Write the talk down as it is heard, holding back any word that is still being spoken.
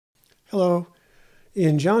Hello.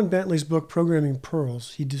 In John Bentley's book, Programming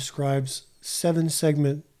Pearls, he describes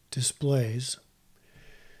 7-segment displays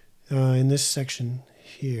in this section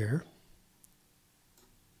here.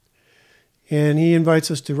 And he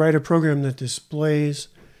invites us to write a program that displays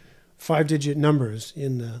 5-digit numbers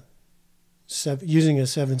in the using a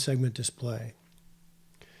 7-segment display.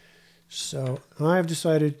 So I've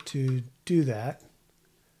decided to do that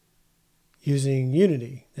using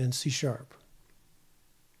Unity and C#.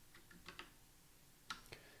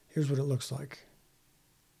 Here's what it looks like.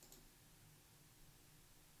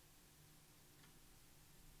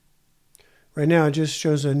 Right now, it just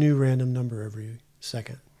shows a new random number every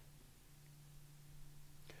second.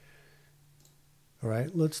 All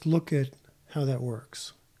right, let's look at how that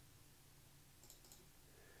works.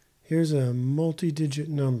 Here's a multi-digit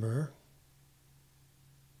number,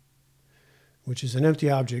 which is an empty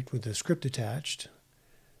object with a script attached.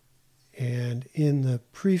 And in the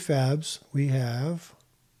prefabs, we have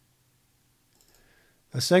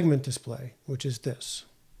a segment display, which is this.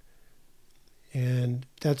 And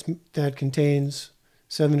that contains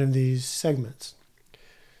 7 of these segments.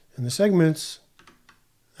 And the segments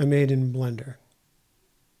I made in Blender.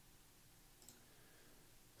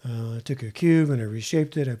 I took a cube and I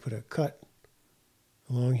reshaped it. I put a cut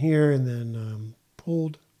along here and then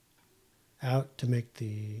pulled out to make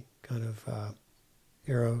the kind of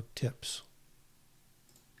arrow tips.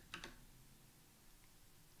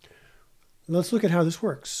 Let's look at how this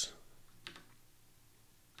works.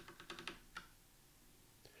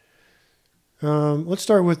 Let's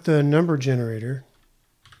start with the number generator,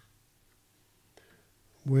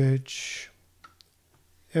 which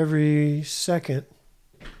every second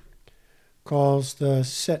calls the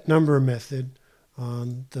setNumber method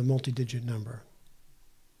on the multi-digit number.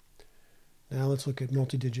 Now let's look at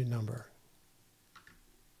multi-digit number.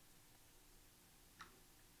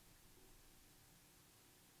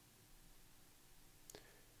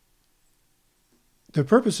 The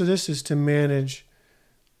purpose of this is to manage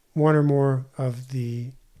one or more of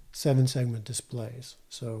the 7-segment displays.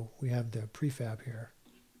 So we have the prefab here.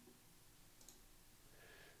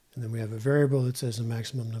 And then we have a variable that says the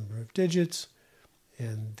maximum number of digits.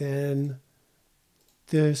 And then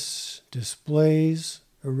this displays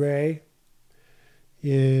array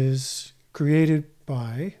is created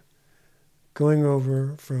by going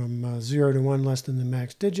over from 0 to 1 less than the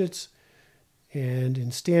max digits and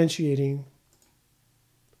instantiating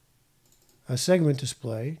a segment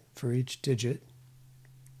display for each digit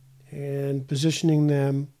and positioning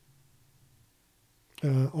them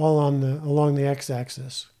all along the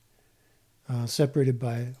x-axis, separated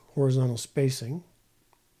by horizontal spacing,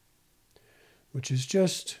 which is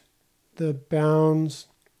just the bounds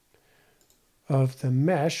of the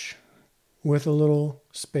mesh with a little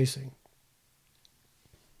spacing.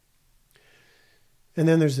 And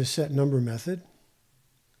then there's the setNumber method,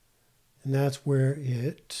 and that's where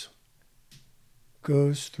it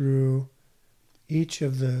goes through each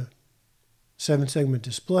of the 7-segment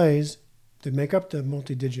displays that make up the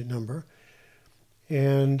multi-digit number.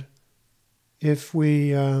 And if we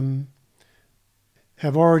have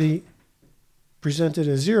already presented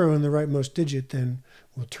a 0 in the rightmost digit, then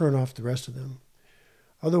we'll turn off the rest of them.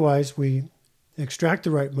 Otherwise, we extract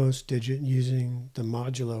the rightmost digit using the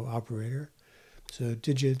modulo operator. So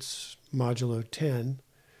digits modulo 10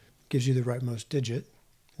 gives you the rightmost digit.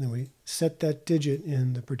 And then we set that digit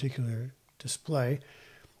in the particular display.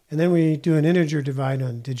 And then we do an integer divide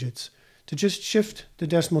on digits to just shift the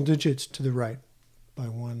decimal digits to the right by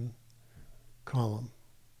 1 column.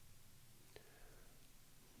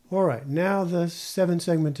 All right, now the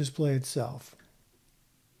 7-segment display itself.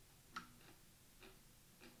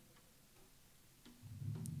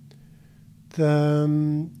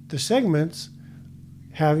 The segments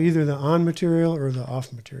have either the on material or the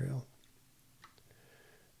off material.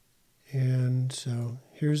 And so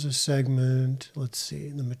here's a segment. Let's see,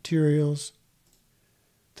 the materials.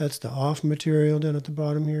 That's the off material down at the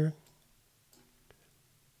bottom here.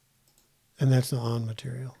 And that's the on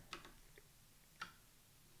material.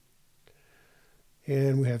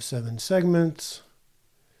 And we have 7 segments.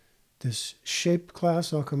 This shape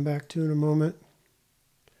class I'll come back to in a moment.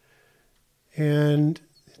 And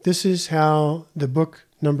this is how the book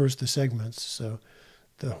numbers the segments. So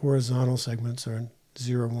the horizontal segments are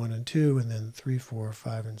 0, 1, and 2, and then 3, 4,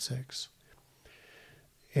 5, and 6.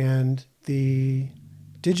 And the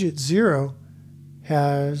digit 0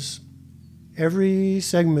 has every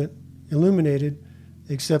segment illuminated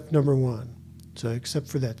except number 1, so except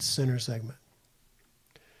for that center segment.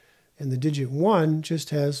 And the digit 1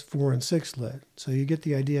 just has 4 and 6 lit. So you get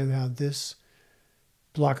the idea of how this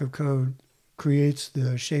block of code creates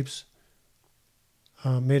the shapes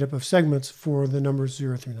made up of segments for the numbers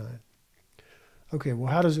 0 through 9. Okay,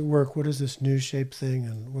 well, how does it work? What is this new shape thing,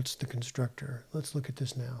 and what's the constructor? Let's look at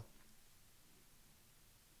this now.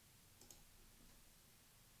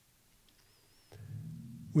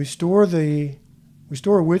 We store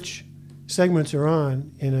which segments are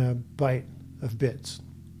on in a byte of bits.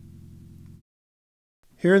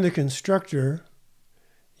 Here in the constructor,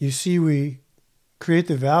 you see we create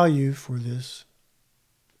the value for this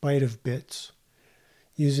byte of bits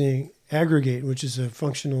using aggregate, which is a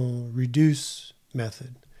functional reduce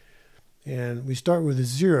method. And we start with a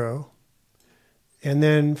 0, and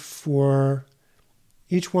then for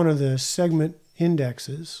each one of the segment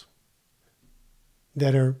indexes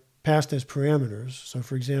that are passed as parameters, so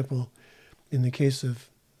for example, in the case of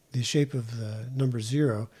the shape of the number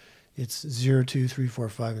 0, it's 0, 2, 3, 4,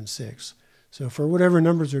 5, and 6. So for whatever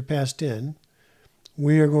numbers are passed in,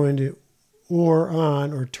 we are going to OR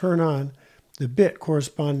on or turn on the bit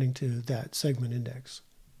corresponding to that segment index.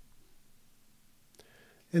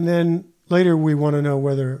 And then later we want to know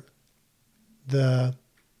whether the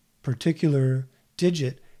particular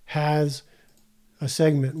digit has a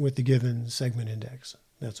segment with the given segment index.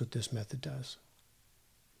 That's what this method does.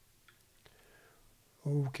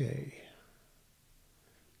 Okay.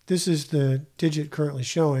 This is the digit currently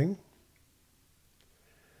showing.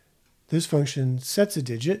 This function sets a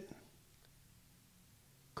digit,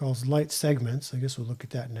 calls light segments. I guess we'll look at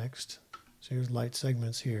that next. So here's light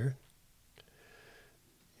segments here.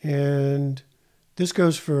 And this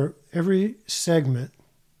goes for every segment.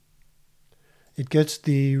 It gets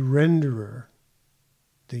the renderer,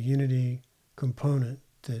 the Unity component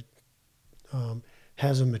that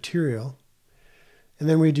has a material. And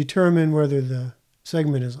then we determine whether the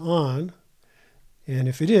segment is on. And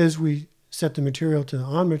if it is, we set the material to the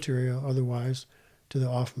on material, otherwise to the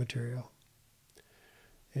off material.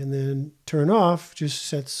 And then turn off just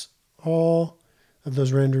sets all of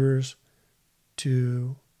those renderers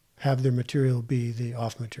to have their material be the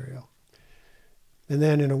off material. And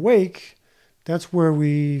then in awake, that's where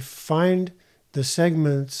we find the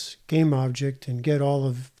segments game object and get all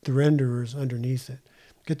of the renderers underneath it.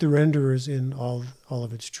 Get the renderers in all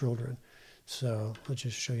of its children. So let's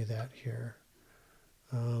just show you that here.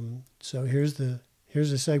 So here's the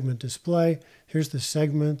segment display. Here's the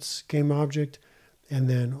segments game object. And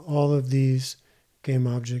then all of these game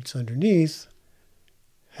objects underneath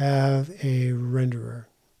have a renderer,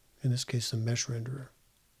 in this case, a mesh renderer.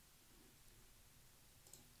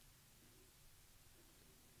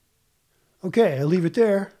 Okay, I leave it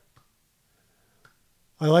there.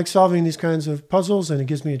 I like solving these kinds of puzzles, and it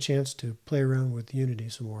gives me a chance to play around with Unity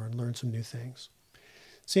some more and learn some new things.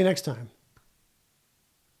 See you next time.